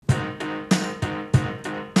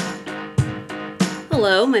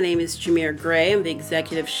Hello, my name is Jameer Gray. I'm the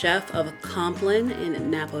executive chef of Compline in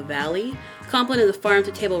Napa Valley. Compline is a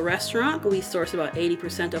farm-to-table restaurant. We source about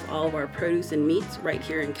 80% of all of our produce and meats right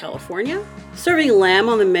here in California. Serving lamb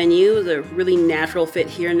on the menu is a really natural fit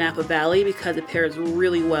here in Napa Valley because it pairs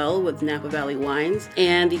really well with Napa Valley wines,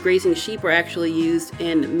 and the grazing sheep are actually used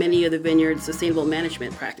in many of the vineyard's sustainable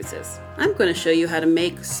management practices. I'm going to show you how to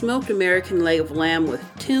make smoked American leg of lamb with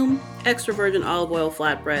Toum, extra virgin olive oil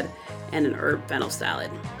flatbread, and an herb fennel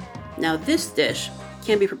salad. Now this dish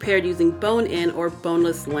can be prepared using bone-in or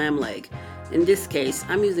boneless lamb leg. In this case,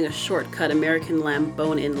 I'm using a shortcut American lamb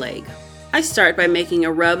bone-in leg. I start by making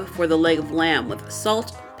a rub for the leg of lamb with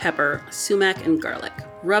salt, pepper, sumac, and garlic.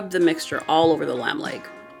 Rub the mixture all over the lamb leg.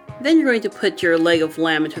 Then you're going to put your leg of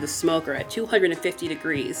lamb into the smoker at 250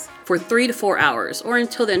 degrees for 3 to 4 hours, or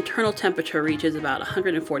until the internal temperature reaches about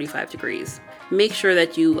 145 degrees. Make sure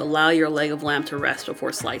that you allow your leg of lamb to rest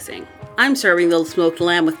before slicing. I'm serving the smoked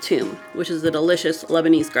lamb with Toum, which is a delicious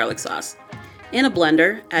Lebanese garlic sauce. In a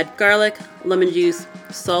blender, add garlic, lemon juice,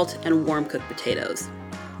 salt, and warm cooked potatoes.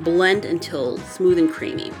 Blend until smooth and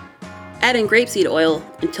creamy. Add in grapeseed oil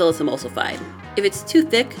until it's emulsified. If it's too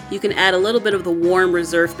thick, you can add a little bit of the warm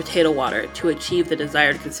reserved potato water to achieve the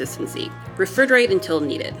desired consistency. Refrigerate until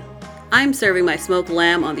needed. I'm serving my smoked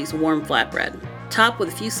lamb on these warm flatbread. Top with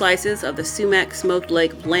a few slices of the sumac smoked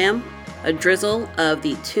leg of lamb, a drizzle of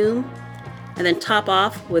the Toum, and then top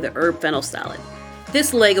off with a herb fennel salad.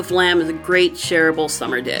 This leg of lamb is a great shareable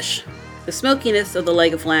summer dish. The smokiness of the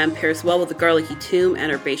leg of lamb pairs well with the garlicky Toum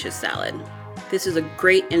and herbaceous salad. This is a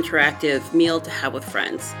great interactive meal to have with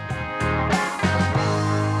friends.